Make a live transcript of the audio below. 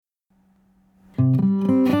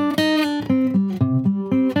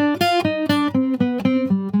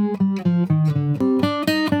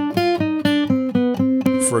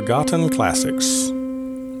Forgotten Classics,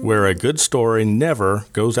 where a good story never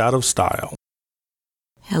goes out of style.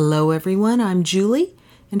 Hello everyone, I'm Julie,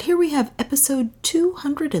 and here we have episode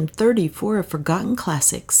 234 of Forgotten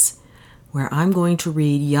Classics, where I'm going to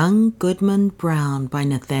read Young Goodman Brown by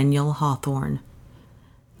Nathaniel Hawthorne.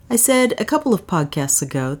 I said a couple of podcasts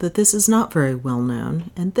ago that this is not very well known,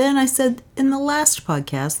 and then I said in the last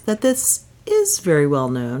podcast that this is very well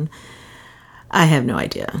known. I have no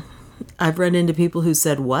idea. I've run into people who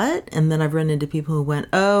said, what? And then I've run into people who went,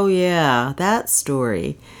 oh yeah, that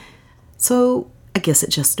story. So I guess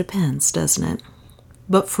it just depends, doesn't it?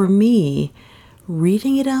 But for me,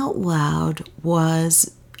 reading it out loud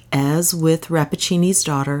was, as with Rappaccini's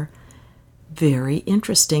Daughter, very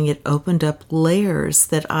interesting. It opened up layers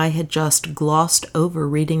that I had just glossed over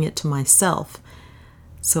reading it to myself.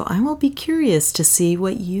 So I will be curious to see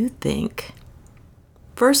what you think.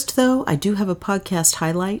 First, though, I do have a podcast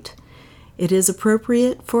highlight. It is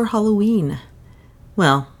appropriate for Halloween.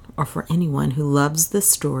 Well, or for anyone who loves the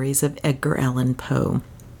stories of Edgar Allan Poe.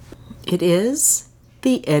 It is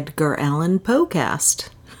the Edgar Allan Poe cast.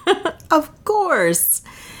 Of course!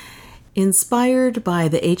 Inspired by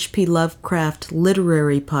the H.P. Lovecraft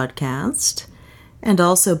Literary Podcast, and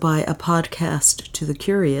also by A Podcast to the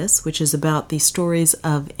Curious, which is about the stories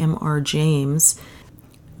of M.R. James,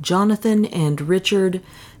 Jonathan and Richard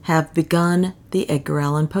have begun the Edgar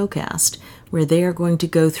Allan Poe cast, where they are going to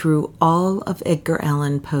go through all of Edgar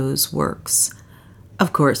Allan Poe's works.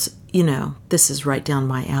 Of course, you know, this is right down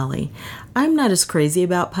my alley. I'm not as crazy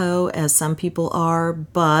about Poe as some people are,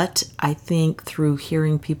 but I think through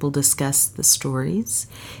hearing people discuss the stories,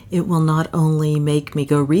 it will not only make me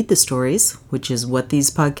go read the stories, which is what these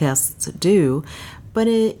podcasts do, but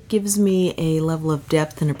it gives me a level of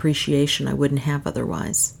depth and appreciation I wouldn't have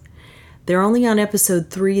otherwise. They're only on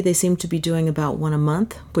episode 3. They seem to be doing about one a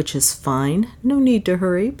month, which is fine. No need to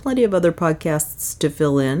hurry. Plenty of other podcasts to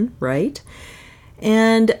fill in, right?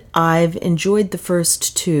 And I've enjoyed the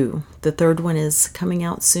first 2. The third one is coming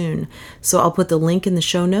out soon. So I'll put the link in the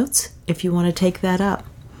show notes if you want to take that up.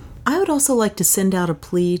 I would also like to send out a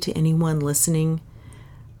plea to anyone listening.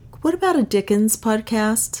 What about a Dickens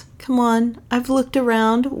podcast? Come on, I've looked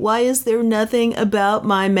around. Why is there nothing about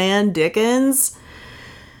my man Dickens?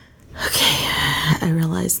 Okay, I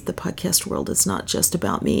realize the podcast world is not just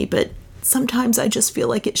about me, but sometimes I just feel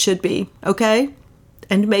like it should be, okay?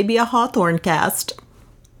 And maybe a Hawthorne cast.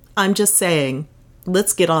 I'm just saying,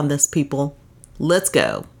 let's get on this, people. Let's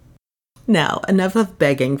go. Now, enough of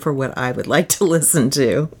begging for what I would like to listen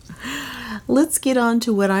to. Let's get on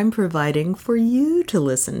to what I'm providing for you to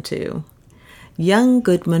listen to. Young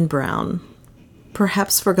Goodman Brown.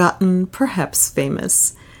 Perhaps forgotten, perhaps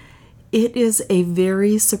famous. It is a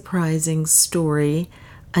very surprising story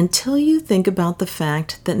until you think about the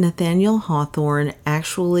fact that Nathaniel Hawthorne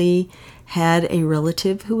actually had a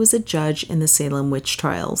relative who was a judge in the Salem witch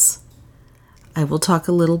trials. I will talk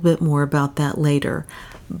a little bit more about that later,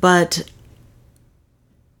 but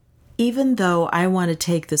even though I want to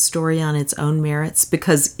take the story on its own merits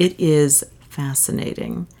because it is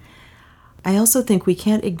fascinating, I also think we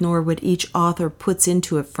can't ignore what each author puts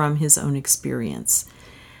into it from his own experience.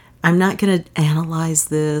 I'm not going to analyze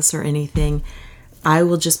this or anything. I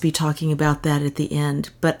will just be talking about that at the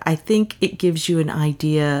end, but I think it gives you an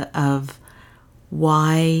idea of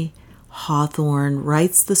why Hawthorne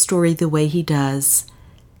writes the story the way he does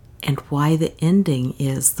and why the ending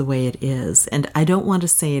is the way it is. And I don't want to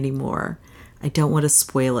say any more. I don't want to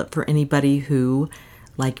spoil it for anybody who,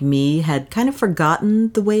 like me, had kind of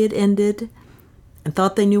forgotten the way it ended and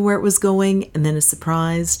thought they knew where it was going and then is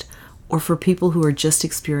surprised, or for people who are just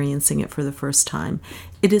experiencing it for the first time.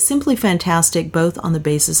 It is simply fantastic, both on the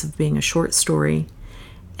basis of being a short story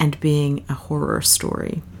and being a horror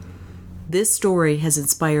story. This story has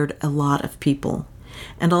inspired a lot of people,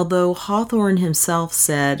 and although Hawthorne himself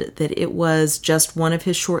said that it was just one of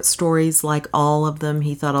his short stories, like all of them,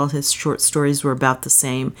 he thought all his short stories were about the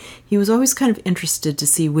same, he was always kind of interested to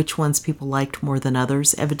see which ones people liked more than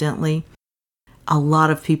others, evidently. A lot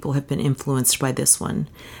of people have been influenced by this one.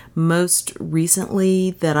 Most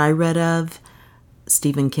recently that I read of,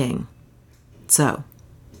 Stephen King. So,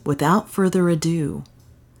 without further ado,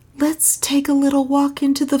 let's take a little walk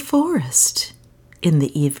into the forest in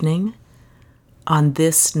the evening, on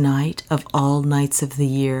this night of all nights of the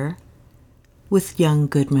year, with young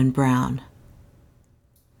Goodman Brown.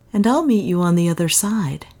 And I'll meet you on the other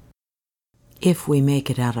side, if we make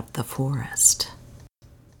it out of the forest.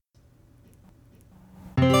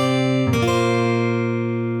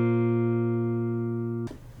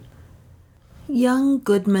 Young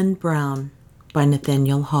Goodman Brown by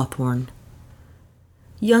Nathaniel Hawthorne.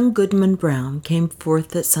 Young Goodman Brown came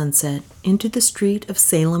forth at sunset into the street of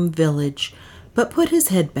Salem village, but put his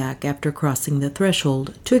head back after crossing the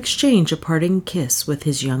threshold to exchange a parting kiss with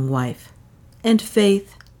his young wife. And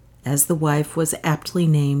Faith, as the wife was aptly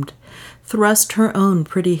named, thrust her own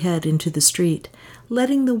pretty head into the street,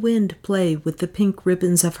 letting the wind play with the pink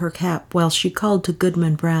ribbons of her cap while she called to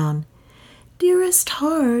Goodman Brown. "Dearest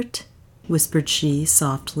heart," whispered she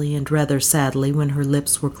softly and rather sadly when her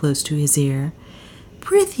lips were close to his ear,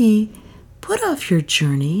 "prithee, put off your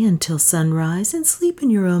journey until sunrise and sleep in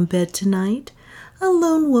your own bed tonight. A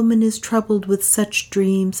lone woman is troubled with such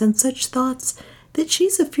dreams and such thoughts that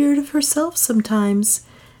she's afeard of herself sometimes.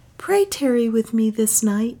 Pray tarry with me this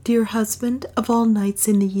night, dear husband of all nights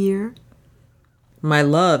in the year." "My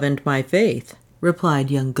love and my faith," replied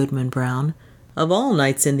young Goodman Brown, "of all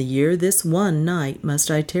nights in the year this one night must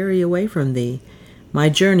I tarry away from thee. My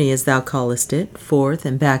journey, as thou callest it, forth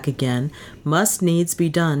and back again, must needs be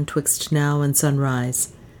done twixt now and sunrise.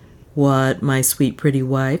 What, my sweet pretty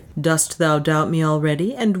wife, dost thou doubt me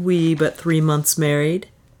already, and we but 3 months married?"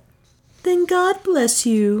 "Then God bless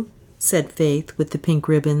you," said Faith with the pink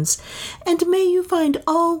ribbons, "and may you find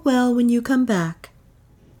all well when you come back."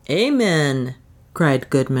 "Amen," cried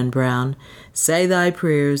Goodman Brown. "Say thy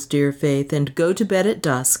prayers, dear Faith, and go to bed at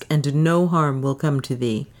dusk, and no harm will come to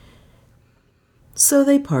thee." So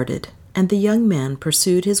they parted, and the young man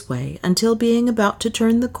pursued his way until, being about to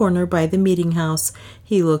turn the corner by the meeting house,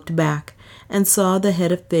 he looked back and saw the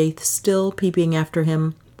head of Faith still peeping after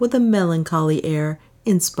him with a melancholy air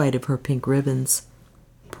in spite of her pink ribbons.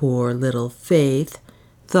 "Poor little Faith,"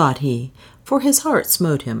 thought he, for his heart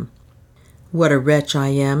smote him. "What a wretch I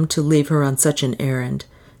am to leave her on such an errand.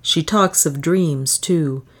 She talks of dreams,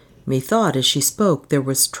 too. Methought as she spoke there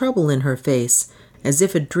was trouble in her face, as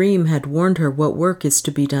if a dream had warned her what work is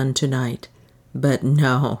to be done tonight. But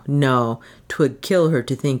no, 'twould kill her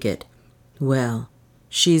to think it. Well,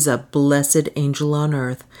 she's a blessed angel on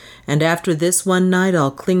earth, and after this one night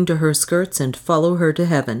I'll cling to her skirts and follow her to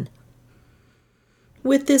heaven."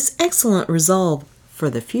 With this excellent resolve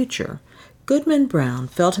for the future, Goodman Brown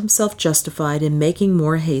felt himself justified in making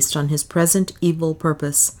more haste on his present evil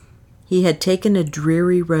purpose. He had taken a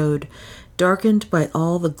dreary road, darkened by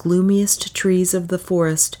all the gloomiest trees of the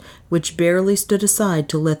forest, which barely stood aside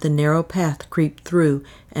to let the narrow path creep through,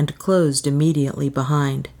 and closed immediately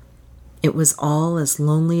behind. It was all as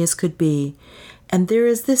lonely as could be, and there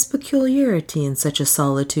is this peculiarity in such a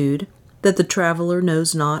solitude, that the traveler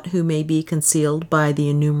knows not who may be concealed by the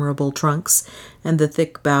innumerable trunks and the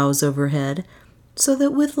thick boughs overhead, so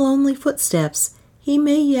that with lonely footsteps he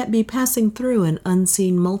may yet be passing through an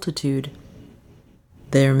unseen multitude.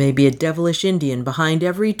 "There may be a devilish Indian behind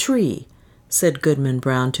every tree," said Goodman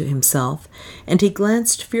Brown to himself, and he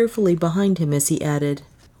glanced fearfully behind him as he added,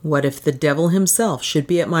 "What if the devil himself should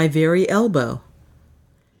be at my very elbow?"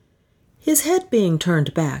 His head being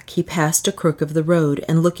turned back, he passed a crook of the road,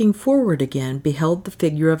 and looking forward again, beheld the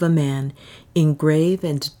figure of a man, in grave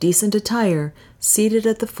and decent attire, seated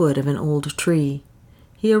at the foot of an old tree.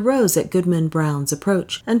 He arose at Goodman Brown's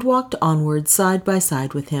approach, and walked onward side by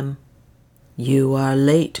side with him. "You are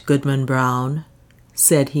late, Goodman Brown,"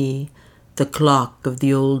 said he. "The clock of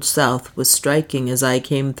the Old South was striking as I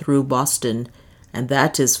came through Boston, and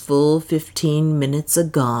that is full 15 minutes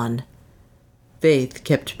agone." "Faith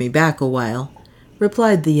kept me back a while,"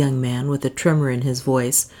 replied the young man with a tremor in his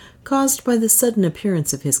voice, caused by the sudden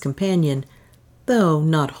appearance of his companion, though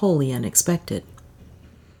not wholly unexpected.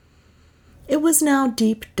 It was now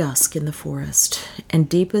deep dusk in the forest, and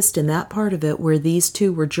deepest in that part of it where these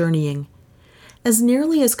two were journeying. As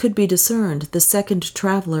nearly as could be discerned, the second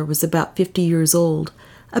traveler was about 50 years old,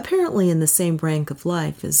 apparently in the same rank of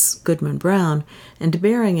life as Goodman Brown, and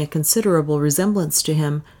bearing a considerable resemblance to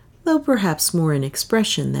him, though perhaps more in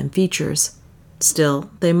expression than features. Still,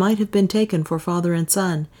 they might have been taken for father and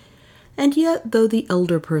son, and yet though the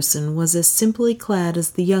elder person was as simply clad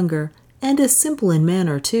as the younger, and as simple in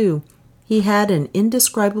manner too, he had an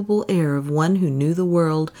indescribable air of one who knew the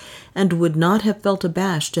world, and would not have felt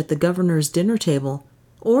abashed at the governor's dinner table,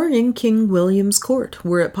 or in King William's court,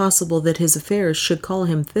 were it possible that his affairs should call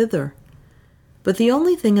him thither. But the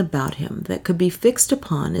only thing about him that could be fixed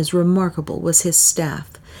upon as remarkable was his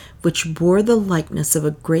staff, which bore the likeness of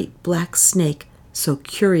a great black snake, so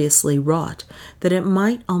curiously wrought that it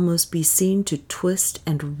might almost be seen to twist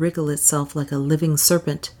and wriggle itself like a living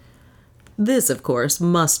serpent. This, of course,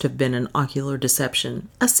 must have been an ocular deception,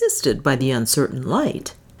 assisted by the uncertain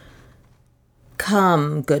light.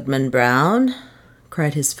 "Come, Goodman Brown,"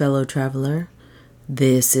 cried his fellow traveler.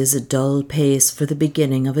 "This is a dull pace for the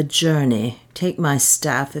beginning of a journey. Take my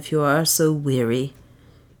staff if you are so weary."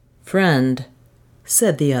 "Friend,"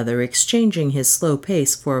 said the other, exchanging his slow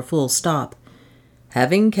pace for a full stop.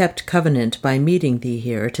 Having kept covenant by meeting thee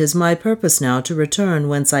here, 'tis my purpose now to return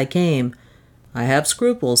whence I came. I have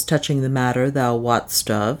scruples touching the matter thou wotst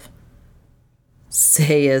of.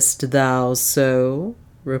 Sayest thou so?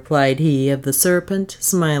 Replied he of the serpent,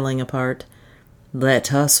 smiling apart.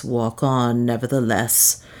 Let us walk on,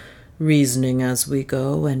 nevertheless, reasoning as we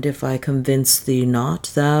go, and if I convince thee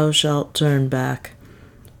not, thou shalt turn back.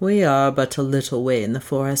 We are but a little way in the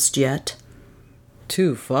forest yet.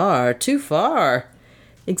 Too far, too far,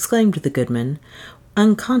 exclaimed the goodman,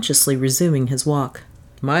 unconsciously resuming his walk.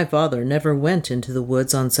 My father never went into the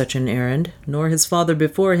woods on such an errand, nor his father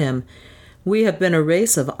before him. We have been a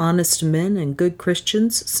race of honest men and good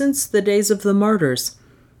Christians since the days of the martyrs.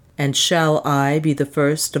 And shall I be the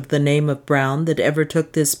first of the name of Brown that ever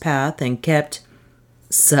took this path and kept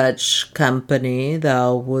such company,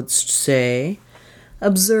 thou wouldst say?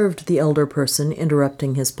 Observed the elder person,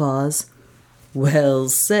 interrupting his pause. Well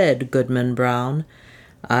said, Goodman Brown.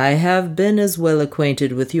 I have been as well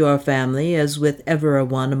acquainted with your family as with ever a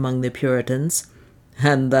one among the Puritans,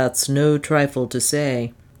 and that's no trifle to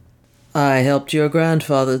say. I helped your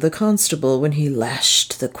grandfather, the constable, when he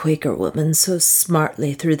lashed the Quaker woman so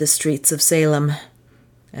smartly through the streets of Salem.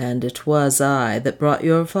 And it was I that brought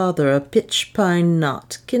your father a pitch-pine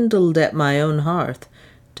knot kindled at my own hearth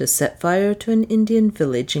to set fire to an Indian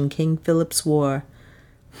village in King Philip's War.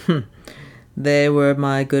 They were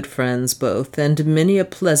my good friends both, and many a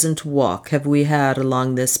pleasant walk have we had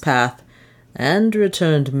along this path, and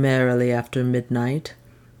returned merrily after midnight.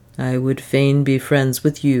 I would fain be friends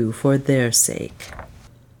with you for their sake.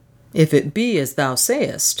 If it be as thou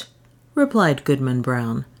sayest, replied Goodman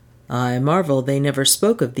Brown, I marvel they never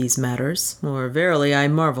spoke of these matters, or verily I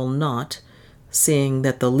marvel not, seeing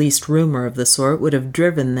that the least rumor of the sort would have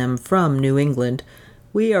driven them from New England.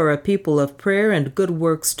 We are a people of prayer and good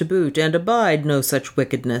works to boot, and abide no such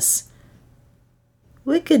wickedness.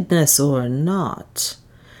 Wickedness or not,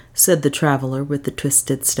 said the traveller with the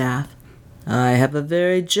twisted staff, I have a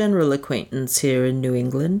very general acquaintance here in New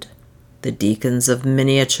England. The deacons of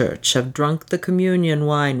many a church have drunk the communion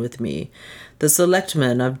wine with me. The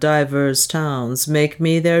selectmen of divers towns make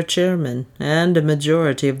me their chairman, and a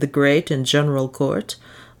majority of the great and general court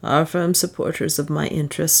are firm supporters of my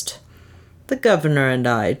interest. The governor and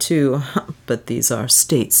I, too, but these are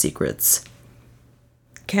state secrets.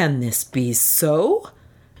 Can this be so?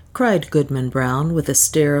 Cried Goodman Brown with a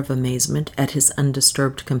stare of amazement at his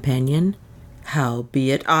undisturbed companion.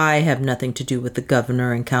 Howbeit I have nothing to do with the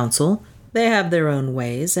governor and council. They have their own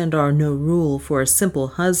ways, and are no rule for a simple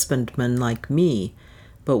husbandman like me.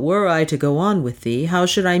 But were I to go on with thee, how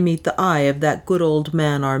should I meet the eye of that good old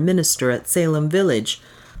man our minister at Salem village?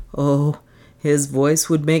 Oh, his voice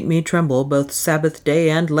would make me tremble both Sabbath day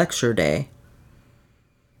and lecture day.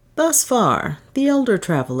 Thus far the elder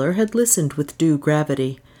traveller had listened with due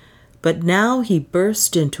gravity, but now he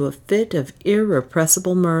burst into a fit of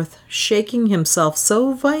irrepressible mirth, shaking himself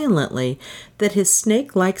so violently that his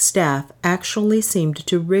snake-like staff actually seemed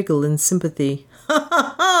to wriggle in sympathy. Ha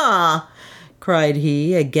ha ha! Cried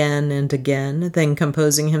he again and again, then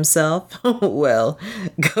composing himself, Well,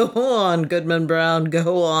 go on, Goodman Brown,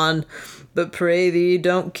 go on, but pray thee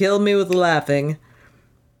don't kill me with laughing.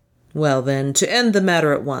 Well, then, to end the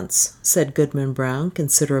matter at once, said Goodman Brown,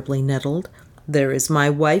 considerably nettled, there is my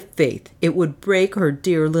wife Faith. It would break her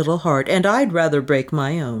dear little heart, and I'd rather break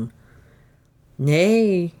my own.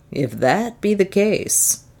 Nay, if that be the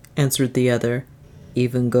case, answered the other,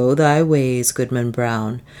 even go thy ways, Goodman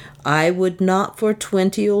Brown. I would not for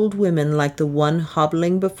 20 old women like the one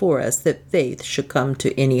hobbling before us that Faith should come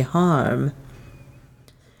to any harm.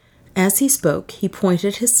 As he spoke, he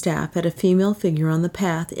pointed his staff at a female figure on the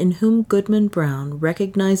path in whom Goodman Brown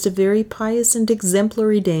recognized a very pious and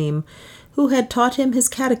exemplary dame who had taught him his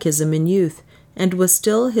catechism in youth and was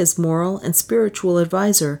still his moral and spiritual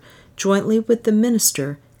adviser, jointly with the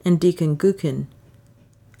minister and Deacon Gookin.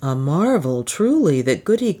 A marvel, truly, that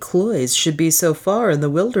Goody Cloyes should be so far in the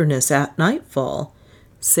wilderness at nightfall,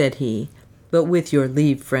 said he. But with your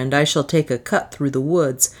leave, friend, I shall take a cut through the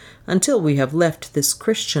woods until we have left this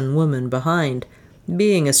Christian woman behind.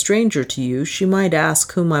 Being a stranger to you, she might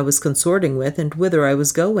ask whom I was consorting with and whither I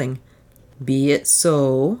was going. Be it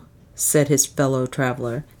so, said his fellow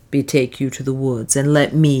traveller. Betake you to the woods, and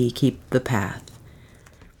let me keep the path.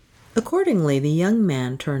 Accordingly, the young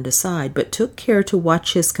man turned aside, but took care to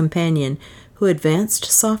watch his companion, who advanced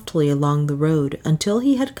softly along the road until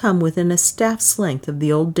he had come within a staff's length of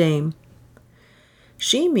the old dame.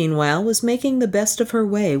 She, meanwhile, was making the best of her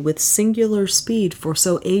way with singular speed for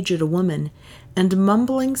so aged a woman, and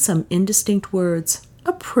mumbling some indistinct words,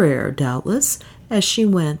 a prayer, doubtless, as she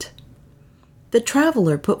went. The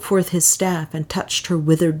traveler put forth his staff and touched her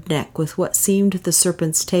withered neck with what seemed the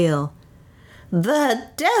serpent's tail. "The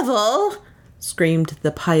devil!" screamed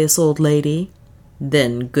the pious old lady.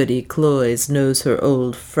 "Then Goody Cloyes knows her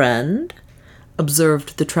old friend?"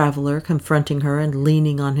 observed the traveler, confronting her and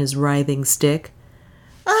leaning on his writhing stick.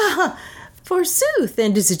 "Ah, forsooth,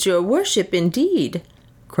 and is it your worship indeed?"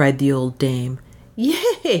 cried the old dame.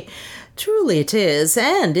 "Yea, truly it is,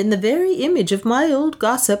 and in the very image of my old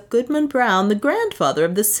gossip Goodman Brown, the grandfather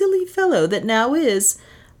of the silly fellow that now is.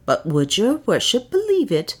 But would your worship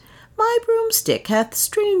believe it? My broomstick hath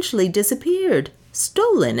strangely disappeared,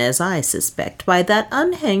 stolen, as I suspect, by that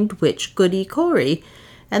unhanged witch Goody Corey,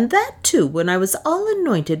 and that too when I was all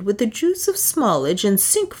anointed with the juice of smallage and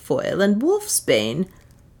cinquefoil and wolfsbane,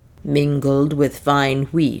 mingled with fine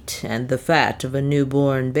wheat and the fat of a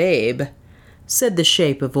newborn babe," said the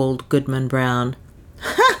shape of old Goodman Brown.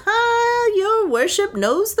 "Ha ha! Your worship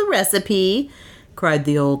knows the recipe," cried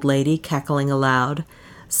the old lady, cackling aloud.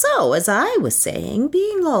 "So, as I was saying,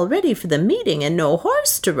 being all ready for the meeting and no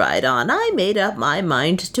horse to ride on, I made up my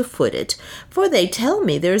mind to foot it, for they tell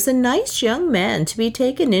me there's a nice young man to be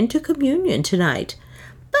taken into communion tonight.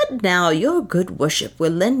 But now your good worship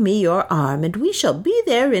will lend me your arm, and we shall be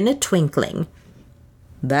there in a twinkling."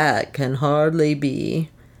 "That can hardly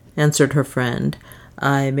be," answered her friend.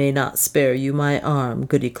 "I may not spare you my arm,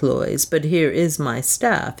 Goody Cloyes, but here is my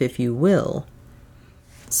staff, if you will."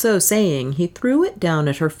 So saying, he threw it down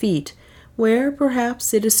at her feet, where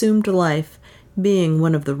perhaps it assumed life, being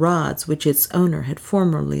one of the rods which its owner had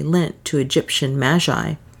formerly lent to Egyptian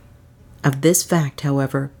magi. Of this fact,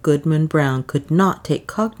 however, Goodman Brown could not take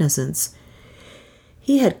cognizance.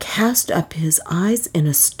 He had cast up his eyes in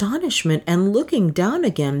astonishment, and looking down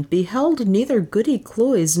again, beheld neither Goody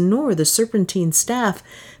Cloyes nor the serpentine staff,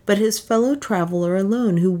 but his fellow traveler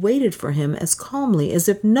alone, who waited for him as calmly as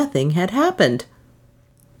if nothing had happened.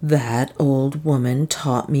 "That old woman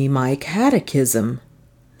taught me my catechism,"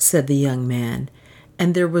 said the young man,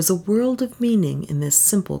 and there was a world of meaning in this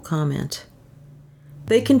simple comment.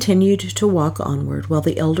 They continued to walk onward, while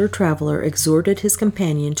the elder traveler exhorted his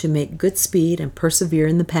companion to make good speed and persevere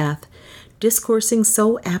in the path, discoursing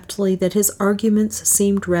so aptly that his arguments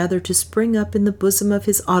seemed rather to spring up in the bosom of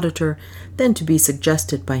his auditor than to be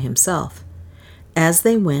suggested by himself. As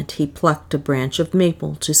they went, he plucked a branch of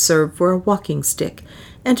maple to serve for a walking stick,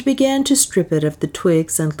 and began to strip it of the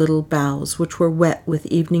twigs and little boughs which were wet with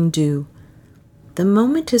evening dew. The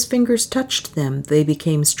moment his fingers touched them, they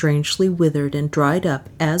became strangely withered and dried up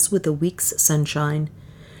as with a week's sunshine.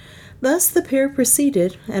 Thus the pair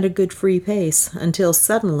proceeded at a good free pace, until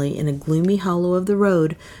suddenly, in a gloomy hollow of the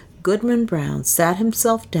road, Goodman Brown sat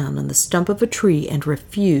himself down on the stump of a tree and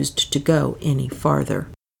refused to go any farther.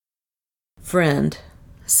 "Friend,"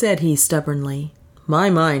 said he stubbornly, "my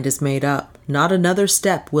mind is made up. Not another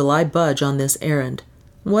step will I budge on this errand.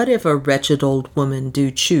 What if a wretched old woman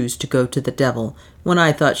do choose to go to the devil, when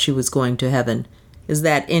I thought she was going to heaven? Is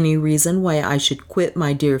that any reason why I should quit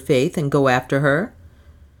my dear faith and go after her?"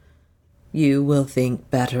 "You will think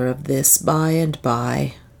better of this by and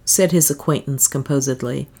by," said his acquaintance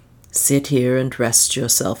composedly. "Sit here and rest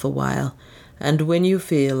yourself a while, and when you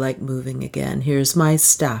feel like moving again, here's my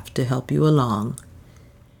staff to help you along."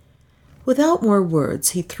 Without more words,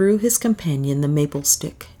 he threw his companion the maple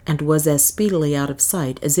stick, and was as speedily out of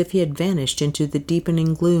sight as if he had vanished into the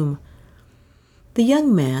deepening gloom. The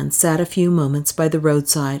young man sat a few moments by the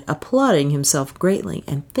roadside, applauding himself greatly,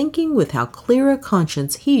 and thinking with how clear a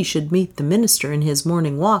conscience he should meet the minister in his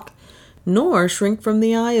morning walk, nor shrink from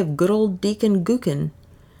the eye of good old Deacon Gookin.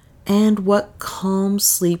 And what calm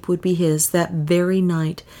sleep would be his that very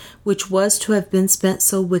night, which was to have been spent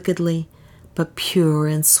so wickedly, but pure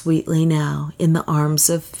and sweetly now, in the arms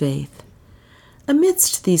of faith.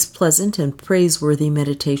 Amidst these pleasant and praiseworthy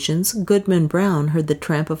meditations, Goodman Brown heard the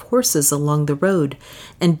tramp of horses along the road,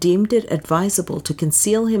 and deemed it advisable to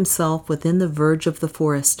conceal himself within the verge of the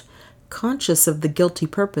forest, conscious of the guilty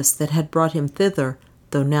purpose that had brought him thither,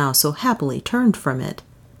 though now so happily turned from it.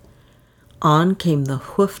 On came the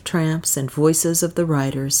hoof-tramps and voices of the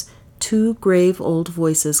riders, two grave old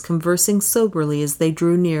voices conversing soberly as they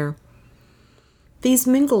drew near. These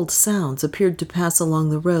mingled sounds appeared to pass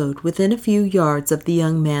along the road within a few yards of the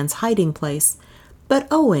young man's hiding-place, but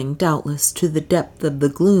owing, doubtless, to the depth of the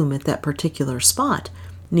gloom at that particular spot,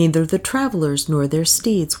 neither the travelers nor their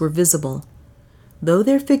steeds were visible. Though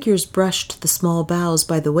their figures brushed the small boughs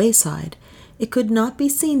by the wayside, it could not be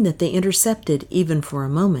seen that they intercepted, even for a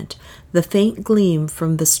moment, the faint gleam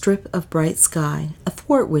from the strip of bright sky,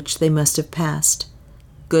 athwart which they must have passed.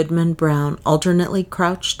 Goodman Brown alternately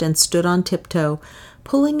crouched and stood on tiptoe,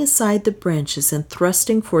 pulling aside the branches and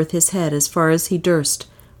thrusting forth his head as far as he durst,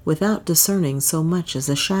 without discerning so much as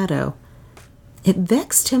a shadow. It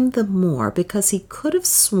vexed him the more because he could have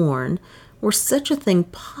sworn, were such a thing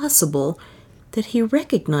possible, that he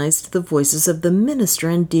recognized the voices of the minister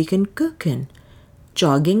and Deacon Gookin,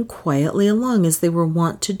 jogging quietly along as they were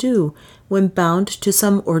wont to do when bound to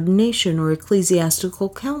some ordination or ecclesiastical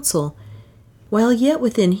council, while yet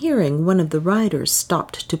within hearing one of the riders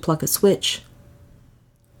stopped to pluck a switch.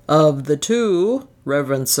 "Of the two,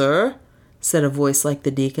 Reverend Sir," said a voice like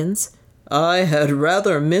the deacon's, "I had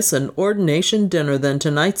rather miss an ordination dinner than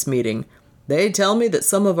tonight's meeting. They tell me that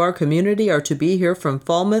some of our community are to be here from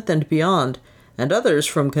Falmouth and beyond, and others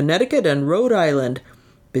from Connecticut and Rhode Island,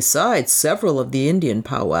 besides several of the Indian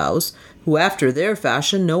powwows, who after their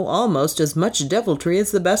fashion know almost as much deviltry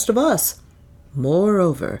as the best of us.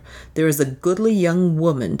 Moreover, there is a goodly young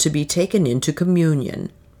woman to be taken into communion."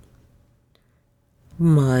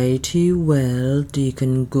 "Mighty well,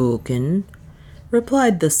 Deacon Gookin,"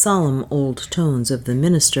 replied the solemn old tones of the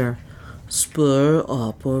minister. "Spur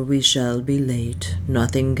up, or we shall be late.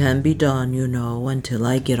 Nothing can be done, you know, until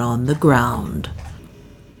I get on the ground."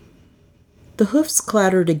 The hoofs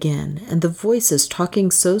clattered again, and the voices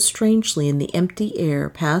talking so strangely in the empty air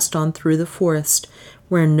passed on through the forest,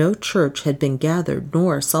 where no church had been gathered,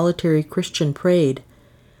 nor solitary Christian prayed.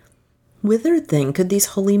 Whither, then, could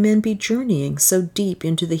these holy men be journeying so deep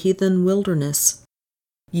into the heathen wilderness?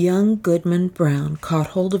 Young Goodman Brown caught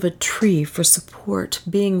hold of a tree for support,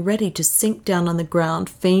 being ready to sink down on the ground,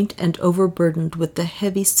 faint and overburdened with the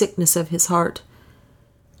heavy sickness of his heart.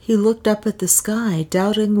 He looked up at the sky,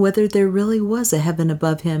 doubting whether there really was a heaven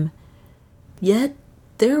above him. Yet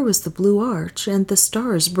there was the blue arch, and the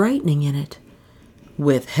stars brightening in it.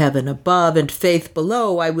 "With heaven above and faith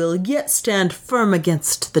below, I will yet stand firm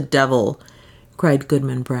against the devil," cried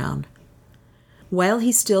Goodman Brown. While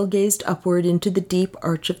he still gazed upward into the deep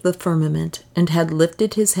arch of the firmament, and had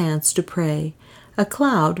lifted his hands to pray, a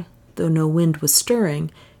cloud, though no wind was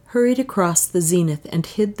stirring, hurried across the zenith and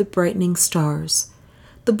hid the brightening stars.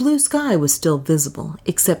 The blue sky was still visible,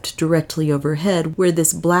 except directly overhead, where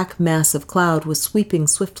this black mass of cloud was sweeping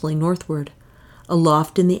swiftly northward.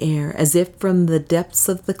 Aloft in the air, as if from the depths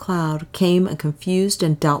of the cloud, came a confused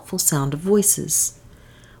and doubtful sound of voices.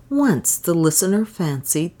 Once the listener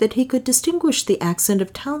fancied that he could distinguish the accent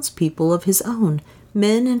of townspeople of his own,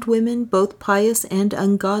 men and women, both pious and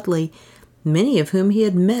ungodly, many of whom he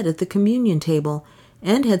had met at the communion table,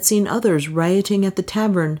 and had seen others rioting at the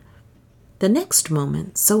tavern. The next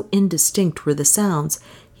moment, so indistinct were the sounds,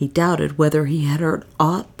 he doubted whether he had heard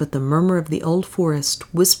aught but the murmur of the old forest,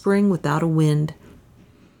 whispering without a wind.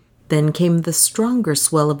 Then came the stronger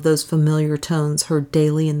swell of those familiar tones heard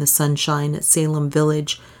daily in the sunshine at Salem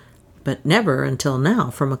village, but never until now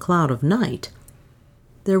from a cloud of night.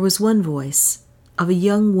 There was one voice, of a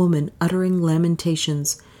young woman uttering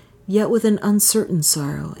lamentations, yet with an uncertain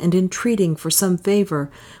sorrow, and entreating for some favor,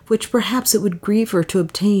 which perhaps it would grieve her to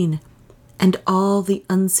obtain. And all the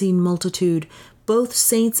unseen multitude, both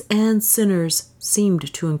saints and sinners,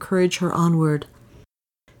 seemed to encourage her onward.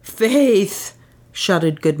 "Faith!"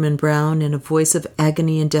 shouted Goodman Brown in a voice of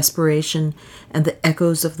agony and desperation, and the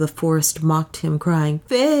echoes of the forest mocked him, crying,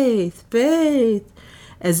 "Faith! Faith!"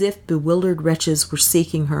 as if bewildered wretches were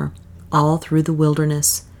seeking her, all through the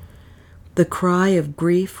wilderness. The cry of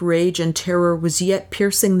grief, rage, and terror was yet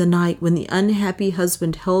piercing the night when the unhappy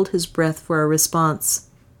husband held his breath for a response.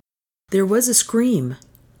 There was a scream,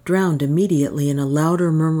 drowned immediately in a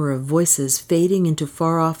louder murmur of voices fading into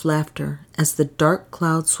far-off laughter as the dark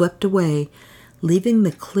cloud swept away, leaving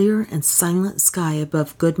the clear and silent sky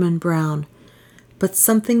above Goodman Brown. But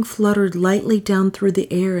something fluttered lightly down through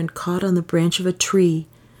the air and caught on the branch of a tree.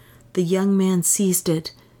 The young man seized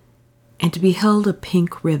it and beheld a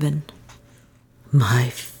pink ribbon. "My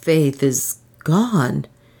faith is gone,"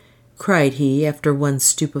 cried he after one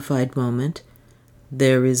stupefied moment.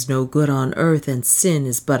 "There is no good on earth, and sin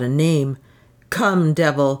is but a name. Come,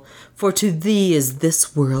 devil, for to thee is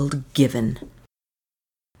this world given."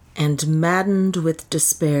 And maddened with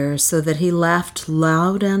despair, so that he laughed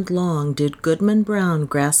loud and long, did Goodman Brown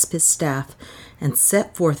grasp his staff and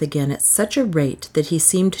set forth again at such a rate that he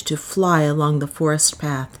seemed to fly along the forest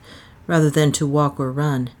path rather than to walk or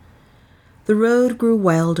run. The road grew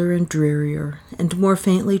wilder and drearier, and more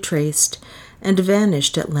faintly traced, and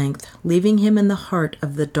vanished at length, leaving him in the heart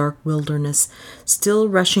of the dark wilderness, still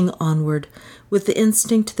rushing onward, with the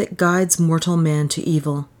instinct that guides mortal man to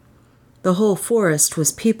evil. The whole forest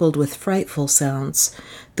was peopled with frightful sounds,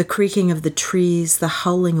 the creaking of the trees, the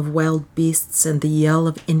howling of wild beasts, and the yell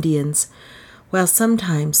of Indians, while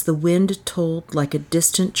sometimes the wind tolled like a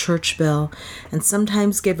distant church bell, and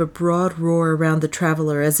sometimes gave a broad roar around the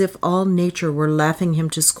traveler as if all nature were laughing him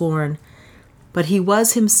to scorn. But he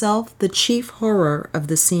was himself the chief horror of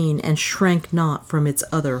the scene, and shrank not from its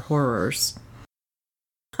other horrors.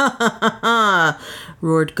 "Ha, ha, ha, ha!"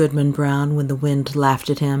 roared Goodman Brown when the wind laughed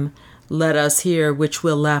at him. "Let us hear which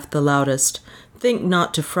will laugh the loudest. Think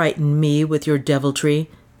not to frighten me with your deviltry.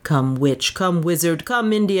 Come witch, come wizard,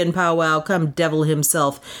 come Indian powwow, come devil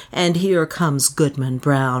himself, and here comes Goodman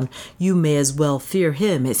Brown. You may as well fear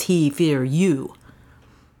him as he fear you."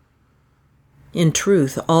 In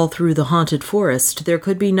truth, all through the haunted forest there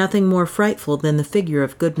could be nothing more frightful than the figure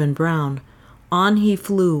of Goodman Brown. On he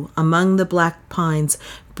flew among the black pines,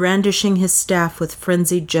 brandishing his staff with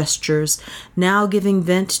frenzied gestures, now giving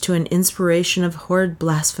vent to an inspiration of horrid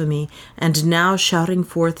blasphemy, and now shouting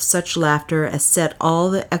forth such laughter as set all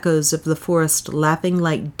the echoes of the forest laughing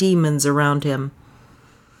like demons around him.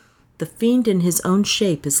 The fiend in his own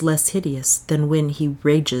shape is less hideous than when he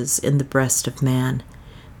rages in the breast of man.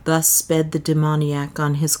 Thus sped the demoniac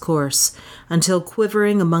on his course, until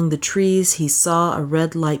quivering among the trees he saw a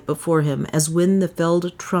red light before him, as when the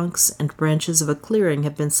felled trunks and branches of a clearing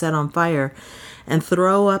have been set on fire, and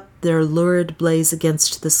throw up their lurid blaze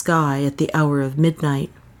against the sky at the hour of midnight.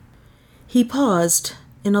 He paused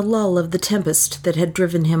in a lull of the tempest that had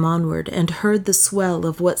driven him onward, and heard the swell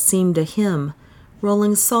of what seemed a hymn,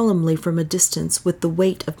 rolling solemnly from a distance with the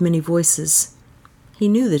weight of many voices. He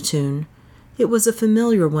knew the tune. It was a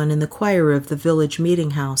familiar one in the choir of the village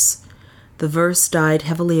meeting-house. The verse died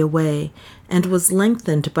heavily away, and was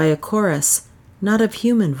lengthened by a chorus, not of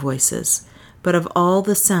human voices, but of all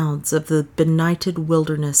the sounds of the benighted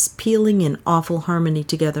wilderness pealing in awful harmony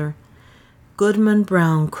together. Goodman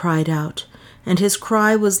Brown cried out, and his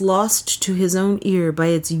cry was lost to his own ear by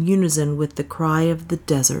its unison with the cry of the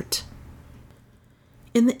desert.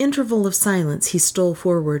 In the interval of silence he stole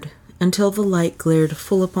forward, until the light glared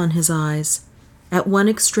full upon his eyes. At one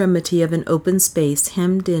extremity of an open space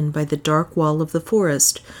hemmed in by the dark wall of the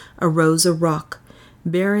forest arose a rock,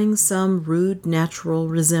 bearing some rude natural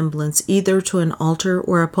resemblance either to an altar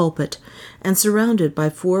or a pulpit, and surrounded by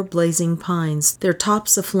 4 blazing pines, their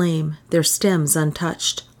tops aflame, their stems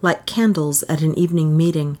untouched, like candles at an evening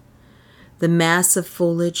meeting. The mass of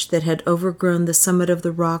foliage that had overgrown the summit of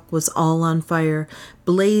the rock was all on fire,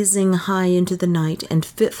 blazing high into the night and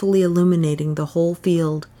fitfully illuminating the whole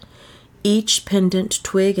field. Each pendant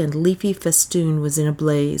twig and leafy festoon was in a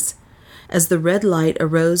blaze. As the red light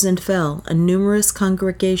arose and fell, a numerous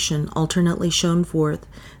congregation alternately shone forth,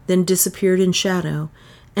 then disappeared in shadow,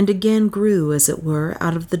 and again grew, as it were,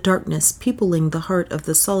 out of the darkness, peopling the heart of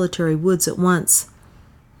the solitary woods at once.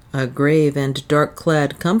 "A grave and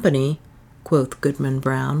dark-clad company," quoth Goodman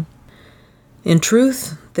Brown. In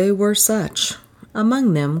truth, they were such.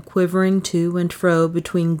 Among them, quivering to and fro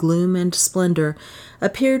between gloom and splendor,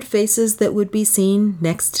 appeared faces that would be seen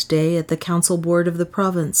next day at the council board of the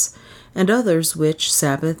province, and others which,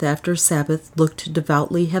 Sabbath after Sabbath, looked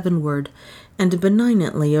devoutly heavenward, and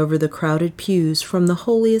benignantly over the crowded pews from the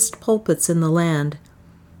holiest pulpits in the land.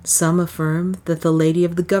 Some affirm that the lady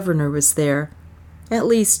of the governor was there. At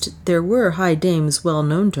least, there were high dames well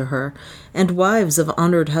known to her, and wives of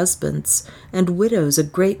honored husbands, and widows a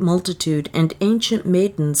great multitude, and ancient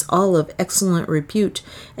maidens all of excellent repute,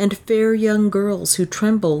 and fair young girls who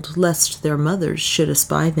trembled lest their mothers should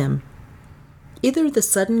espy them. Either the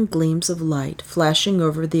sudden gleams of light flashing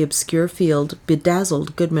over the obscure field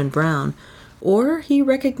bedazzled Goodman Brown, or he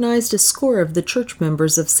recognized a score of the church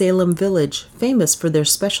members of Salem village, famous for their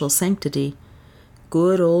special sanctity.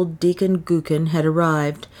 Good old Deacon Gookin had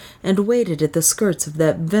arrived, and waited at the skirts of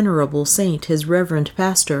that venerable saint, his reverend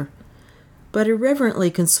pastor. But irreverently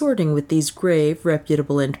consorting with these grave,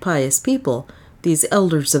 reputable, and pious people, these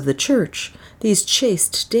elders of the church, these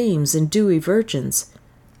chaste dames and dewy virgins,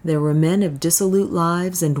 there were men of dissolute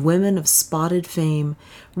lives and women of spotted fame,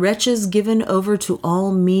 wretches given over to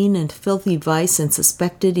all mean and filthy vice and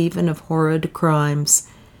suspected even of horrid crimes.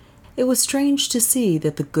 It was strange to see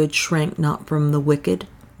that the good shrank not from the wicked,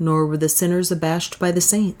 nor were the sinners abashed by the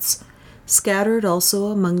saints. Scattered also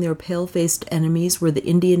among their pale-faced enemies were the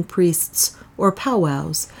Indian priests, or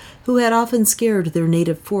powwows, who had often scared their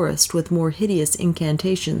native forest with more hideous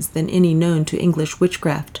incantations than any known to English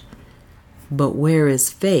witchcraft. But where is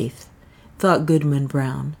faith? Thought Goodman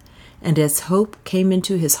Brown, and as hope came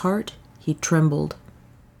into his heart, he trembled.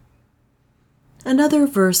 Another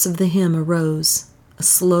verse of the hymn arose, a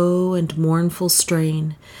slow and mournful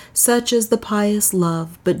strain, such as the pious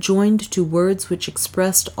love, but joined to words which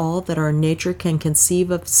expressed all that our nature can conceive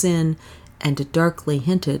of sin, and darkly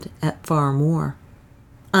hinted at far more.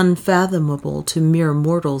 Unfathomable to mere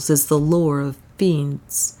mortals is the lore of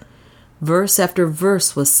fiends. Verse after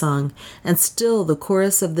verse was sung, and still the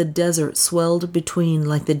chorus of the desert swelled between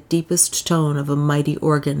like the deepest tone of a mighty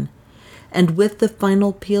organ. And with the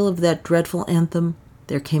final peal of that dreadful anthem,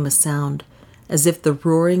 there came a sound, as if the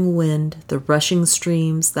roaring wind, the rushing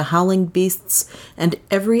streams, the howling beasts, and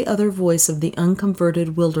every other voice of the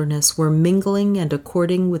unconverted wilderness were mingling and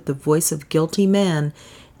according with the voice of guilty man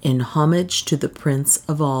in homage to the Prince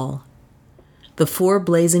of all. The 4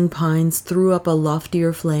 blazing pines threw up a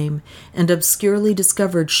loftier flame, and obscurely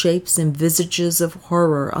discovered shapes and visages of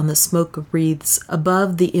horror on the smoke wreaths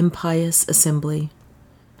above the impious assembly.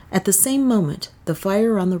 At the same moment, the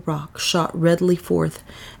fire on the rock shot redly forth,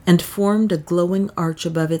 and formed a glowing arch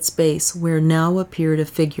above its base, where now appeared a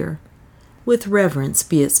figure. With reverence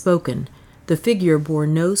be it spoken, the figure bore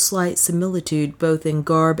no slight similitude both in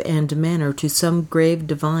garb and manner to some grave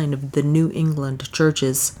divine of the New England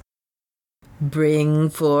churches. "Bring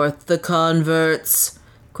forth the converts!"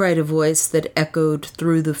 cried a voice that echoed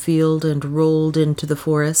through the field and rolled into the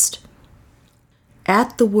forest.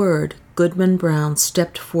 At the word, Goodman Brown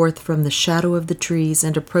stepped forth from the shadow of the trees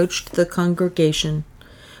and approached the congregation,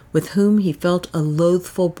 with whom he felt a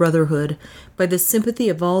loathful brotherhood by the sympathy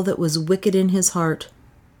of all that was wicked in his heart.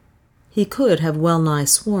 He could have well nigh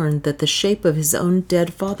sworn that the shape of his own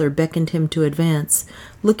dead father beckoned him to advance,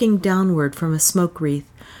 looking downward from a smoke wreath,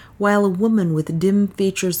 while a woman with dim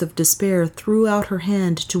features of despair threw out her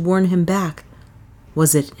hand to warn him back.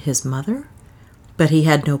 Was it his mother? But he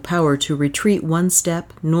had no power to retreat one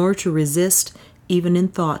step, nor to resist, even in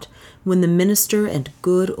thought, when the minister and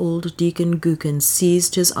good old Deacon Gookin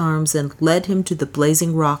seized his arms and led him to the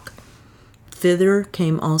blazing rock. Thither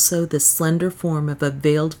came also the slender form of a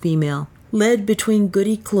veiled female, led between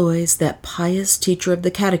Goody Cloyes, that pious teacher of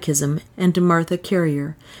the catechism, and Martha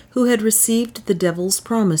Carrier, who had received the devil's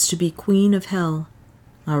promise to be queen of hell.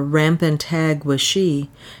 A rampant hag was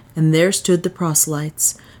she, and there stood the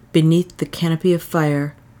proselytes, beneath the canopy of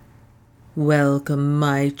fire. "Welcome,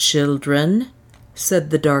 my children,"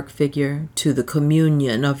 said the dark figure, "to the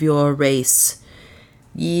communion of your race.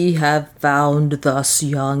 Ye have found thus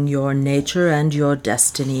young your nature and your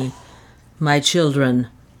destiny. My children,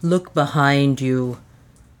 look behind you."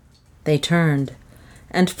 They turned,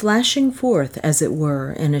 and flashing forth, as it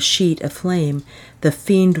were, in a sheet of flame, the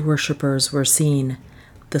fiend-worshippers were seen.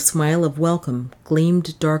 The smile of welcome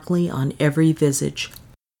gleamed darkly on every visage.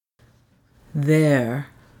 "There,"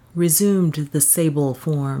 resumed the sable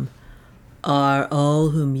form, "are all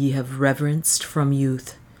whom ye have reverenced from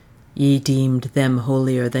youth. Ye deemed them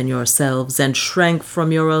holier than yourselves, and shrank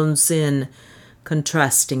from your own sin,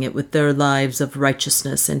 contrasting it with their lives of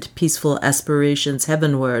righteousness and peaceful aspirations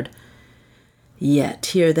heavenward. Yet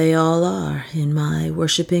here they all are in my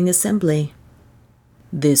worshipping assembly.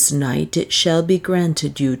 This night it shall be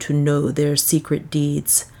granted you to know their secret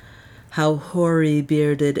deeds, how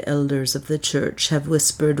hoary-bearded elders of the church have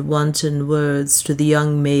whispered wanton words to the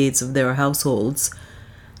young maids of their households,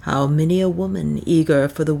 how many a woman eager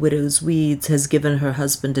for the widow's weeds has given her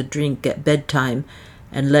husband a drink at bedtime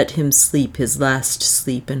and let him sleep his last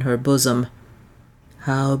sleep in her bosom,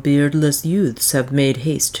 how beardless youths have made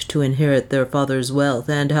haste to inherit their father's wealth,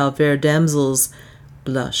 and how fair damsels,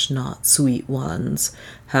 blush not, sweet ones,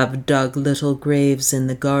 have dug little graves in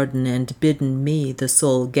the garden and bidden me the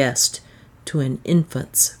sole guest to an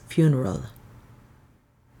infant's funeral.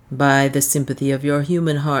 By the sympathy of your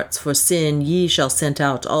human hearts for sin ye shall scent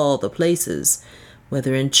out all the places,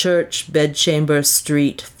 whether in church, bedchamber,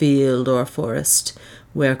 street, field, or forest,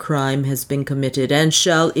 where crime has been committed, and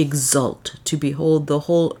shall exult to behold the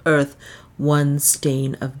whole earth one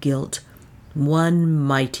stain of guilt, one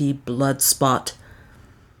mighty blood spot.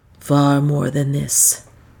 Far more than this,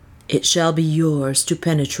 it shall be yours to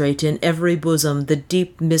penetrate in every bosom the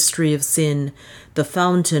deep mystery of sin, the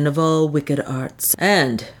fountain of all wicked arts,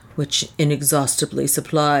 and which inexhaustibly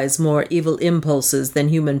supplies more evil impulses than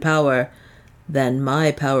human power, than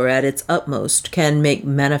my power at its utmost can make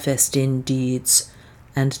manifest in deeds.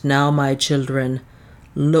 And now, my children,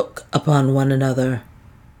 look upon one another."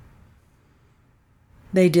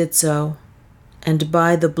 They did so, and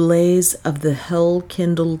by the blaze of the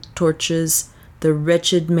hell-kindled torches the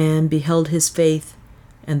wretched man beheld his faith,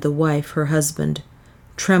 and the wife her husband,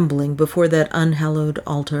 trembling before that unhallowed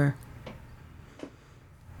altar.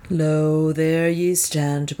 "Lo, there ye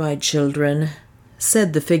stand, my children,"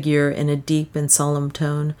 said the figure in a deep and solemn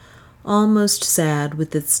tone, almost sad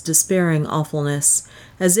with its despairing awfulness,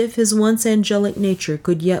 as if his once angelic nature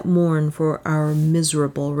could yet mourn for our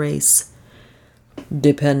miserable race.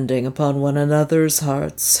 "Depending upon one another's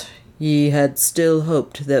hearts, Ye had still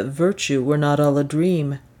hoped that virtue were not all a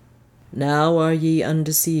dream. Now are ye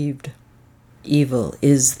undeceived. Evil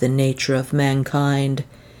is the nature of mankind.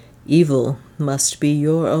 Evil must be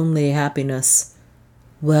your only happiness.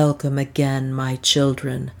 Welcome again, my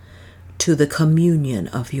children, to the communion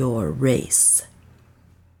of your race."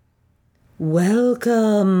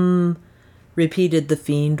 "Welcome," repeated the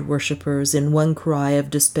fiend worshippers in one cry of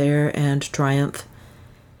despair and triumph.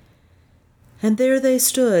 And there they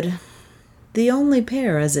stood, the only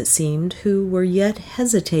pair, as it seemed, who were yet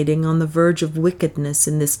hesitating on the verge of wickedness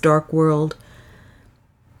in this dark world.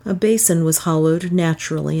 A basin was hollowed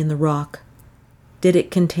naturally in the rock. Did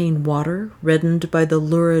it contain water, reddened by the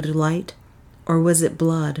lurid light, or was it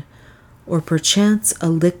blood, or perchance a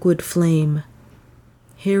liquid flame?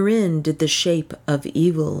 Herein did the shape of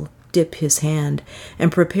evil dip his hand,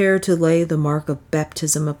 and prepare to lay the mark of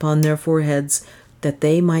baptism upon their foreheads, that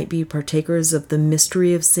they might be partakers of the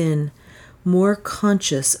mystery of sin, more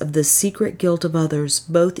conscious of the secret guilt of others,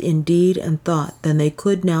 both in deed and thought, than they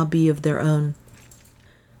could now be of their own.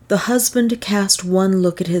 The husband cast one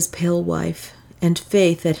look at his pale wife, and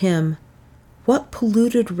Faith at him. What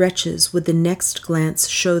polluted wretches would the next glance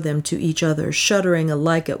show them to each other, shuddering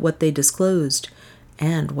alike at what they disclosed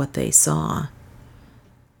and what they saw?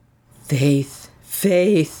 "Faith,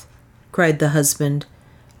 Faith," cried the husband,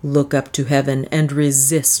 "look up to heaven and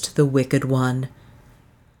resist the wicked one."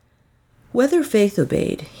 Whether Faith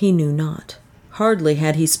obeyed, he knew not. Hardly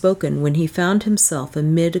had he spoken when he found himself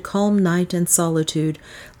amid calm night and solitude,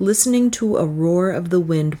 listening to a roar of the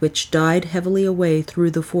wind which died heavily away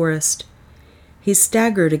through the forest. He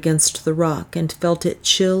staggered against the rock and felt it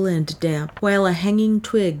chill and damp, while a hanging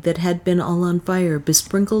twig that had been all on fire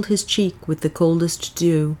besprinkled his cheek with the coldest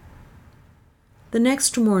dew. The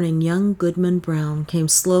next morning young Goodman Brown came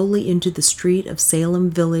slowly into the street of Salem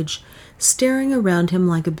village, staring around him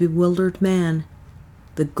like a bewildered man.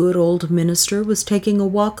 The good old minister was taking a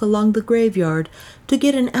walk along the graveyard to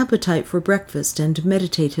get an appetite for breakfast and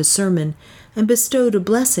meditate his sermon, and bestowed a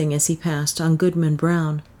blessing as he passed on Goodman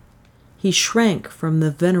Brown. He shrank from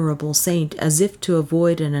the venerable saint as if to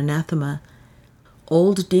avoid an anathema.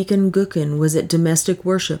 Old Deacon Gookin was at domestic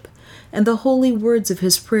worship, and the holy words of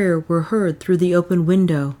his prayer were heard through the open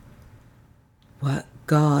window. "What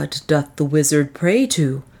God doth the wizard pray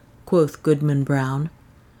to?" quoth Goodman Brown.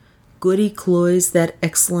 Goody Cloyes, that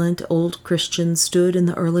excellent old Christian, stood in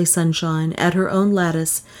the early sunshine at her own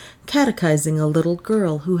lattice, catechizing a little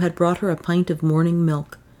girl who had brought her a pint of morning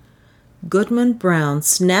milk. Goodman Brown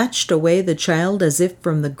snatched away the child as if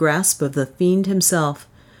from the grasp of the fiend himself.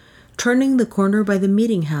 Turning the corner by the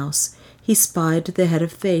meeting-house, he spied the head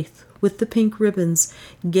of Faith, with the pink ribbons,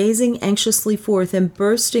 gazing anxiously forth and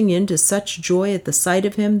bursting into such joy at the sight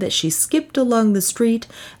of him that she skipped along the street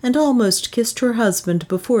and almost kissed her husband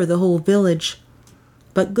before the whole village.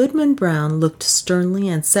 But Goodman Brown looked sternly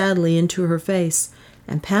and sadly into her face,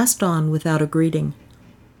 and passed on without a greeting.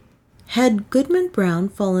 Had Goodman Brown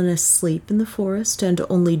fallen asleep in the forest and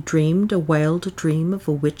only dreamed a wild dream of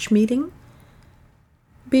a witch meeting?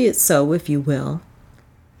 Be it so, if you will.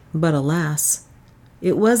 But alas,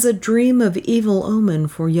 it was a dream of evil omen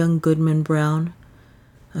for young Goodman Brown.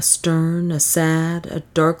 A stern, a sad, a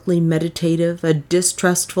darkly meditative, a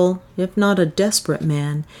distrustful, if not a desperate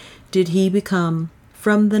man, did he become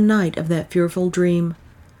from the night of that fearful dream.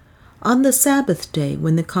 On the Sabbath day,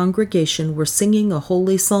 when the congregation were singing a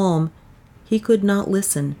holy psalm, he could not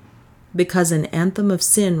listen, because an anthem of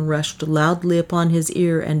sin rushed loudly upon his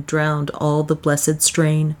ear and drowned all the blessed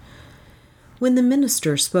strain. When the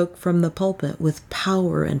minister spoke from the pulpit with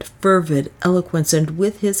power and fervid eloquence, and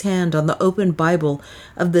with his hand on the open Bible,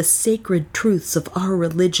 of the sacred truths of our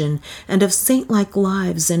religion, and of saint-like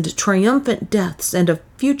lives and triumphant deaths, and of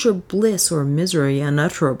future bliss or misery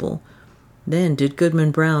unutterable, then did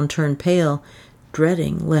Goodman Brown turn pale,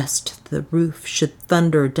 dreading lest the roof should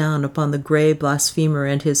thunder down upon the gray blasphemer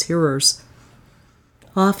and his hearers.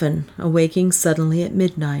 Often, awaking suddenly at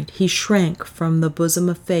midnight, he shrank from the bosom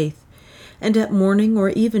of Faith, and at morning or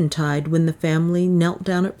eventide, when the family knelt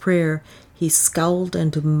down at prayer, he scowled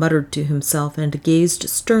and muttered to himself, and gazed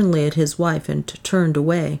sternly at his wife, and turned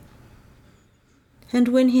away. And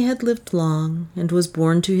when he had lived long, and was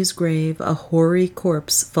borne to his grave, a hoary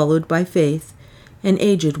corpse, followed by Faith, an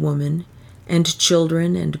aged woman, and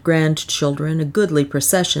children and grandchildren, a goodly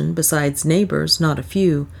procession, besides neighbors, not a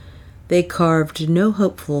few, they carved no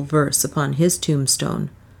hopeful verse upon his tombstone,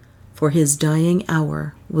 for his dying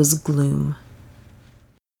hour was gloom.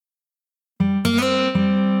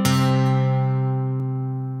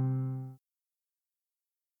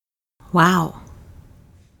 Wow.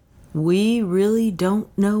 We really don't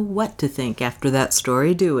know what to think after that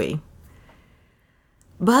story, do we?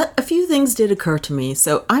 But a few things did occur to me,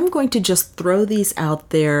 so I'm going to just throw these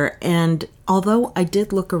out there. And although I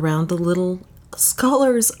did look around a little,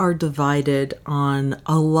 scholars are divided on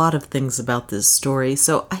a lot of things about this story.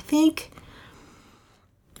 So I think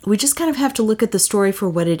we just kind of have to look at the story for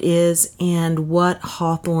what it is and what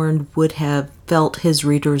Hawthorne would have felt his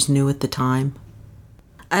readers knew at the time.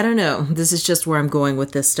 I don't know. This is just where I'm going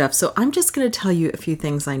with this stuff. So I'm just going to tell you a few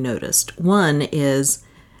things I noticed. One is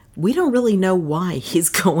we don't really know why he's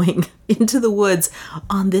going into the woods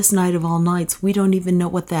on this night of all nights. We don't even know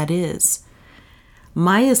what that is.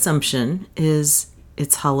 My assumption is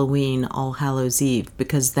it's Halloween, All Hallows Eve,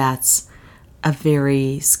 because that's a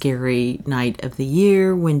very scary night of the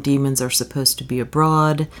year when demons are supposed to be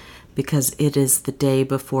abroad, because it is the day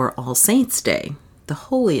before All Saints' Day, the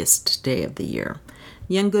holiest day of the year.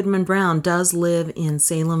 Young Goodman Brown does live in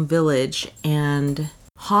Salem Village, and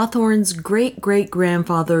Hawthorne's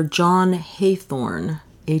great-great-grandfather, John Haythorne,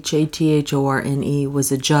 Hathorne,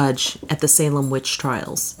 was a judge at the Salem witch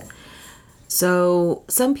trials. So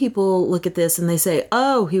some people look at this and they say,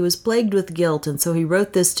 oh, he was plagued with guilt, and so he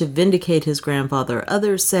wrote this to vindicate his grandfather.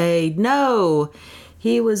 Others say, no,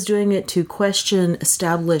 he was doing it to question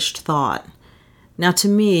established thought. Now, to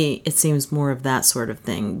me, it seems more of that sort of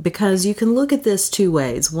thing, because you can look at this two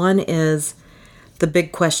ways. One is the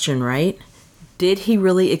big question, right? Did he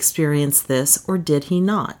really experience this, or did he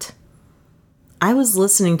not? I was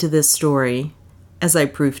listening to this story as I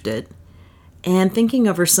proofed it, and thinking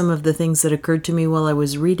over some of the things that occurred to me while I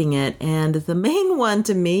was reading it, and the main one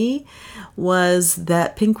to me was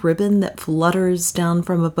that pink ribbon that flutters down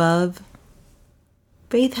from above.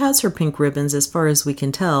 Faith has her pink ribbons, as far as we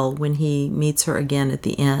can tell, when he meets her again at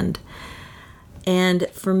the end. And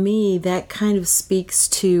for me, that kind of speaks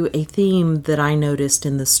to a theme that I noticed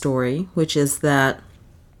in the story, which is that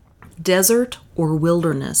desert or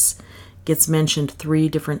wilderness gets mentioned 3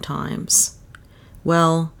 different times.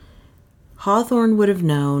 Well, Hawthorne would have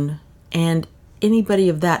known, and anybody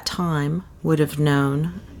of that time would have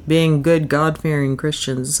known, being good God-fearing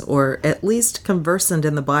Christians, or at least conversant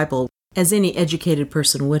in the Bible, as any educated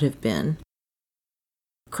person would have been.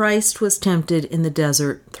 Christ was tempted in the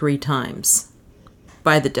desert 3 times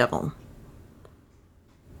by the devil.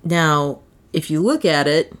 Now, if you look at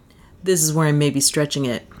it, this is where I may be stretching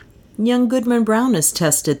it. Young Goodman Brown is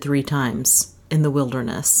tested 3 times in the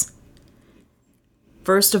wilderness.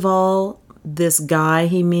 First of all, this guy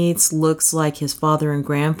he meets looks like his father and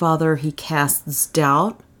grandfather. He casts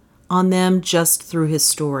doubt on them just through his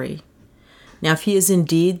story. Now, if he is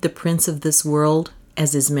indeed the prince of this world,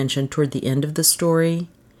 as is mentioned toward the end of the story,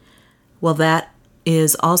 well, that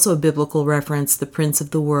is also a biblical reference. The prince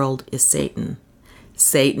of the world is Satan.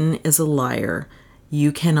 Satan is a liar.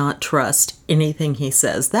 You cannot trust anything he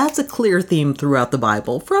says. That's a clear theme throughout the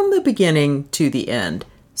Bible, from the beginning to the end.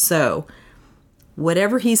 So,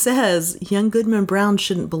 whatever he says, young Goodman Brown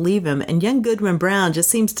shouldn't believe him. And young Goodman Brown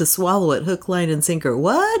just seems to swallow it hook, line, and sinker.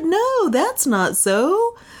 What? No, that's not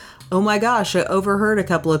so. Oh my gosh, I overheard a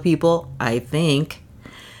couple of people, I think,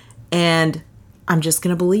 and I'm just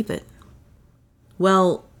going to believe it.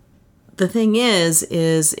 Well, the thing is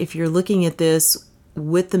if you're looking at this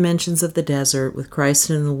with the mentions of the desert, with Christ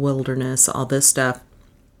in the wilderness, all this stuff,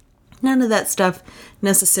 none of that stuff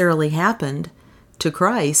necessarily happened to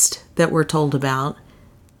Christ that we're told about.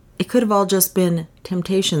 It could have all just been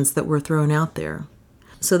temptations that were thrown out there.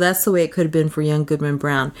 So that's the way it could have been for young Goodman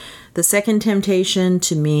Brown. The second temptation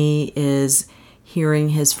to me is hearing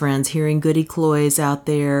his friends, hearing Goody Cloys out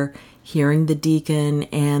there, hearing the deacon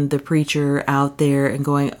and the preacher out there and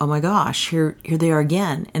going, oh my gosh, here they are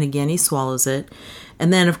again. And again, he swallows it.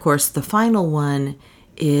 And then, of course, the final one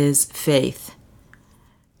is faith,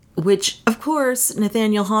 which, of course,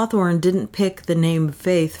 Nathaniel Hawthorne didn't pick the name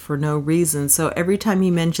Faith for no reason. So every time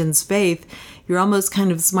he mentions faith, you're almost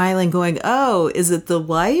kind of smiling, going, oh, is it the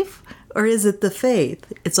wife or is it the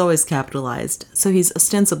faith? It's always capitalized. So he's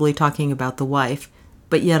ostensibly talking about the wife.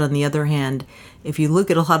 But yet, on the other hand, if you look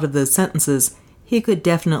at a lot of those sentences, he could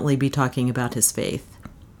definitely be talking about his faith.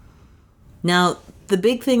 Now, the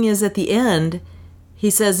big thing is at the end, he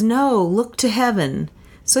says, no, look to heaven.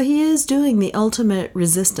 So he is doing the ultimate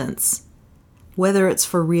resistance, whether it's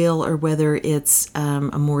for real or whether it's a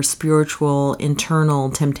more spiritual, internal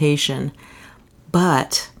temptation.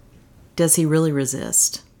 But does he really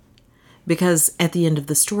resist? Because at the end of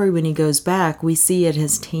the story, when he goes back, we see it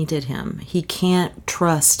has tainted him. He can't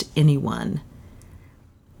trust anyone.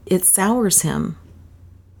 It sours him.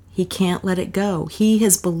 He can't let it go. He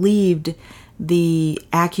has believed the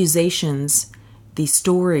accusations, the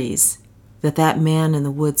stories that man in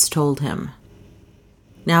the woods told him.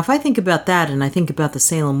 Now, if I think about that and I think about the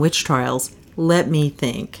Salem witch trials, Let me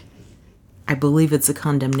think. I believe it's a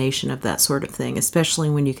condemnation of that sort of thing, especially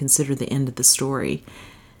when you consider the end of the story.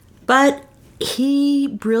 But he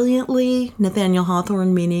brilliantly, Nathaniel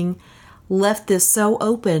Hawthorne meaning, left this so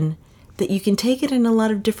open that you can take it in a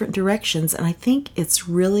lot of different directions. And I think it's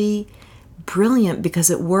really brilliant because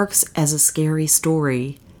it works as a scary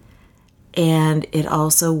story. And it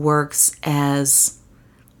also works as,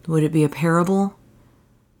 would it be a parable?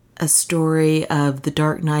 A story of the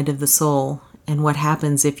dark night of the soul and what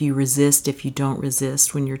happens if you resist, if you don't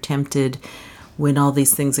resist, when you're tempted, when all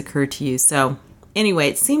these things occur to you. So anyway,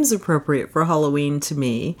 it seems appropriate for Halloween to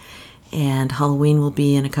me. And Halloween will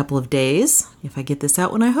be in a couple of days, if I get this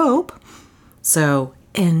out when I hope. So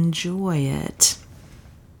enjoy it.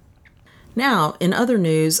 Now, in other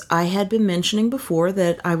news, I had been mentioning before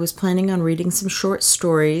that I was planning on reading some short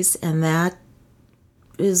stories, and that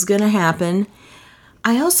is going to happen.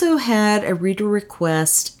 I also had a reader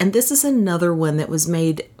request, and this is another one that was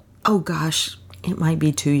made, oh gosh, it might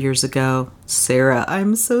be 2 years ago. Sarah,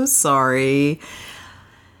 I'm so sorry.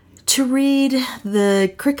 To read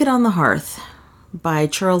The Cricket on the Hearth by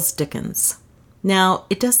Charles Dickens. Now,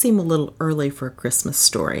 it does seem a little early for a Christmas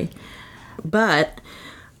story, but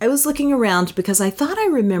I was looking around because I thought I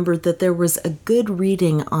remembered that there was a good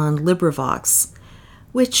reading on LibriVox,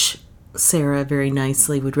 which Sarah very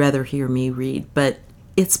nicely would rather hear me read, but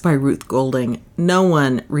it's by Ruth Golding. No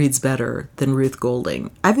one reads better than Ruth Golding.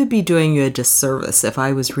 I would be doing you a disservice if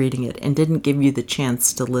I was reading it and didn't give you the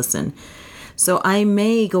chance to listen. So I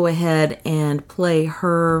may go ahead and play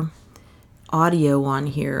her audio on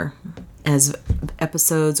here as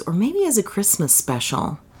episodes or maybe as a Christmas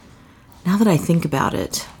special. Now that I think about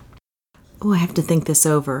it. Oh, I have to think this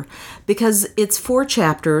over. Because it's 4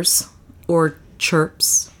 chapters, or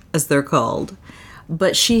chirps, as they're called.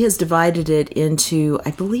 But she has divided it into,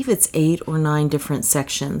 I believe it's 8 or 9 different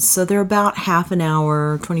sections. So they're about half an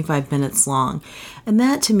hour, 25 minutes long. And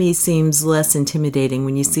that to me seems less intimidating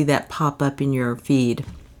when you see that pop up in your feed.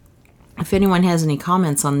 If anyone has any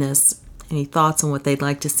comments on this, any thoughts on what they'd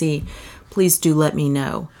like to see, please do let me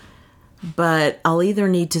know. But I'll either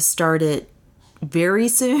need to start it very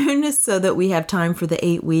soon so that we have time for the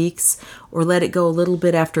 8 weeks, or let it go a little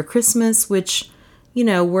bit after Christmas, which, you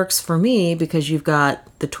know, works for me because you've got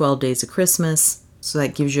the 12 days of Christmas, so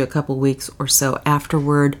that gives you a couple weeks or so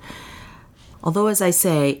afterward. Although, as I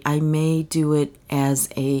say, I may do it as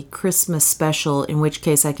a Christmas special, in which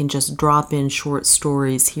case I can just drop in short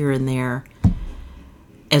stories here and there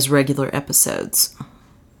as regular episodes.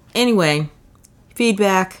 Anyway,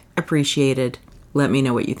 feedback appreciated. Let me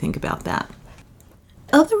know what you think about that.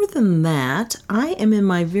 Other than that, I am in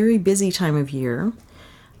my very busy time of year.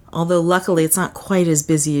 Although luckily it's not quite as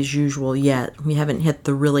busy as usual yet. We haven't hit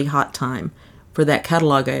the really hot time for that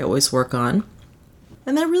catalog I always work on.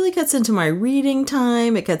 And that really cuts into my reading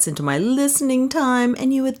time, it cuts into my listening time,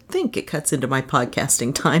 and you would think it cuts into my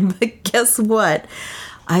podcasting time. But guess what?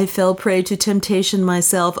 I fell prey to temptation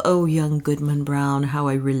myself. Oh, young Goodman Brown, how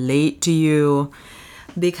I relate to you.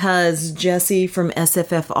 Because Jesse from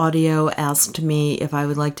SFF Audio asked me if I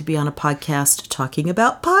would like to be on a podcast talking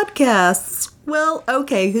about podcasts. Well,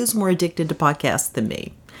 okay, who's more addicted to podcasts than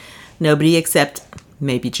me? Nobody except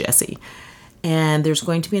maybe Jesse. And there's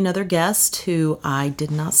going to be another guest who I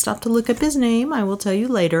did not stop to look up his name. I will tell you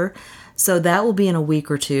later. So that will be in a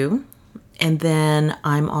week or two. And then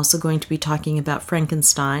I'm also going to be talking about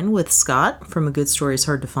Frankenstein with Scott from A Good Story is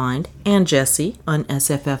Hard to Find and Jesse on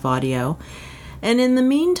SFF Audio. And in the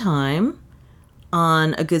meantime,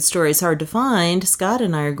 on A Good Story is Hard to Find, Scott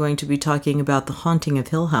and I are going to be talking about The Haunting of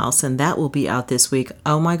Hill House, and that will be out this week.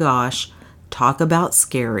 Oh my gosh, talk about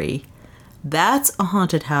scary. That's a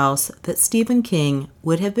haunted house that Stephen King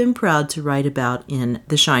would have been proud to write about in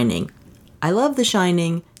The Shining. I love The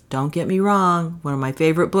Shining, don't get me wrong, one of my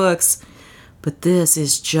favorite books, but this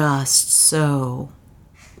is just so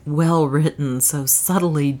well written, so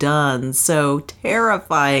subtly done, so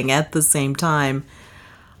terrifying at the same time.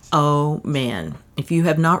 Oh man, if you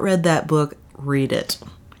have not read that book, read it.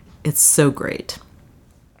 It's so great.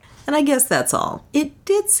 And I guess that's all. It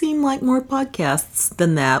did seem like more podcasts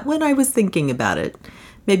than that when I was thinking about it.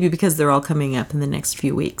 Maybe because they're all coming up in the next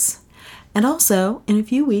few weeks. And also, in a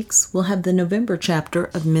few weeks, we'll have the November chapter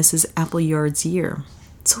of Mrs. Appleyard's Year.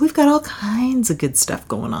 So we've got all kinds of good stuff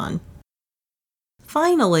going on.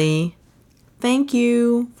 Finally, thank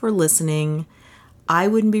you for listening. I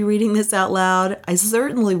wouldn't be reading this out loud. I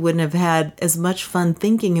certainly wouldn't have had as much fun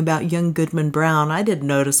thinking about young Goodman Brown. I didn't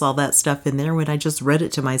notice all that stuff in there when I just read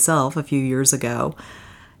it to myself a few years ago.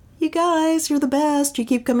 You guys, you're the best. You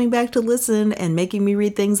keep coming back to listen and making me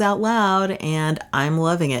read things out loud, and I'm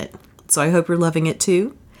loving it. So I hope you're loving it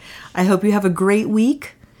too. I hope you have a great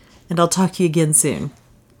week, and I'll talk to you again soon.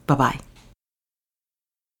 Bye-bye.